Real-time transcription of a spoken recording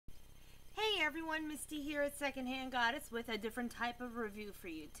everyone, Misty here at Secondhand Goddess with a different type of review for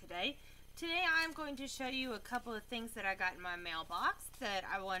you today. Today I'm going to show you a couple of things that I got in my mailbox that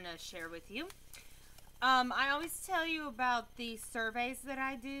I want to share with you. I always tell you about the surveys that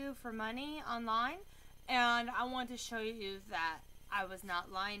I do for money online, and I want to show you that I was not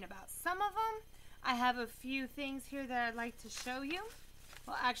lying about some of them. I have a few things here that I'd like to show you.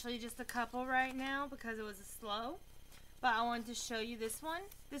 Well, actually just a couple right now because it was a slow. But I wanted to show you this one.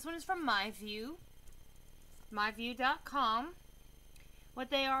 This one is from MyView, myview.com. What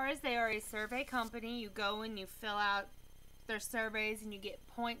they are is they are a survey company. You go and you fill out their surveys and you get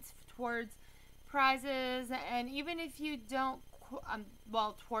points towards prizes. And even if you don't,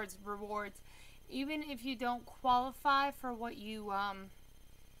 towards rewards, even if you don't qualify for what you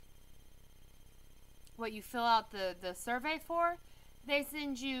fill out the survey for, they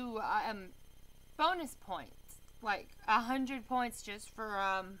send you bonus points. Like 100 points just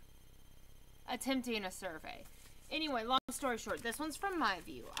for attempting a survey. Anyway, long story short, this one's from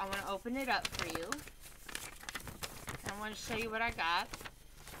MyView. I want to open it up for you. I want to show you what I got.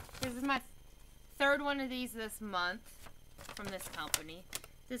 This is my third one of these this month from this company.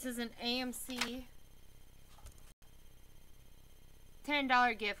 This is an AMC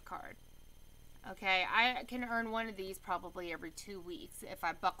 $10 gift card. Okay, I can earn one of these probably every 2 weeks if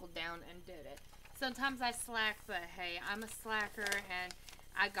I buckled down and did it. Sometimes I slack, but hey, I'm a slacker, and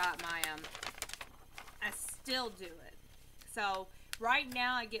I got my, I still do it. So, right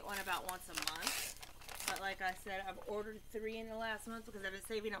now, I get one about once a month. But like I said, I've ordered 3 in the last month because I've been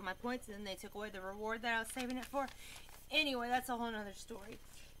saving up my points, and then they took away the reward that I was saving it for. Anyway, that's a whole nother story.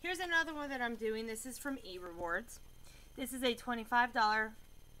 Here's another one that I'm doing. This is from eRewards. This is a $25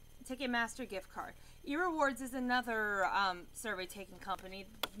 Ticketmaster gift card. eRewards is another survey-taking company.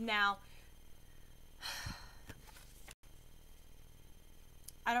 Now,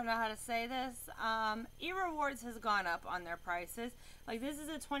 I don't know how to say this. eRewards has gone up on their prices. Like, this is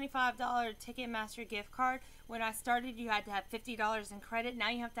a $25 Ticketmaster gift card. When I started, you had to have $50 in credit. Now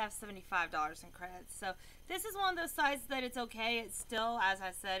you have to have $75 in credit. So this is one of those sites that it's okay. It's still, as I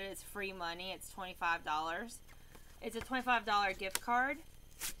said, it's free money. It's $25. It's a $25 gift card,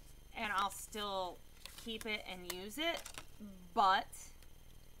 and I'll still keep it and use it. But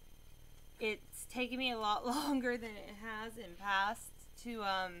it's taken me a lot longer than it has in past to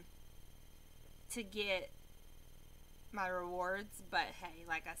get my rewards. But hey,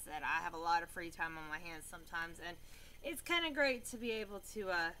 like I said, I have a lot of free time on my hands sometimes, and it's kind of great to be able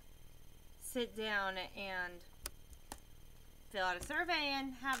to sit down and fill out a survey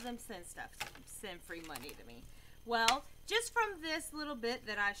and have them send free money to me. Well, just from this little bit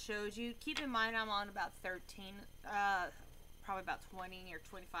that I showed you, keep in mind I'm on about 13, probably about 20 or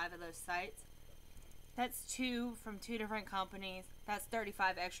 25 of those sites. That's 2 from 2 different companies. That's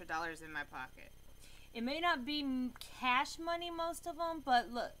 $35 extra in my pocket. It may not be cash money, most of them,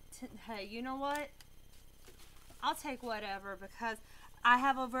 but look, hey, you know what? I'll take whatever because I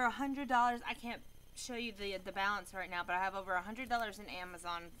have over $100. I can't show you the balance right now, but I have over $100 in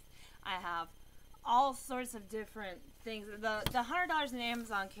Amazon. I have all sorts of different things. The $100 in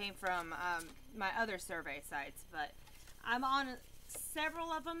Amazon came from my other survey sites, but I'm on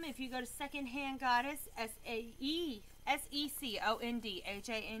several of them. If you go to Secondhand Goddess,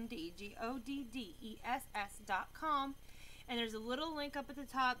 SecondhandGoddess.com, and there's a little link up at the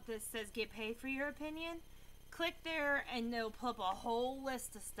top that says get paid for your opinion. Click there and they'll pull up a whole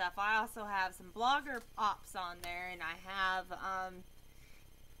list of stuff. I also have some blogger ops on there, and I have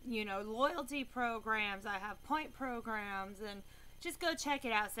you know, loyalty programs. I have point programs, and just go check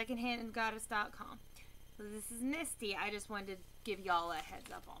it out, secondhandgoddess.com. So this is Misty. I just wanted to give y'all a heads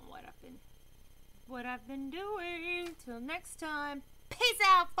up on what I've been doing. Till next time, peace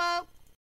out, folks.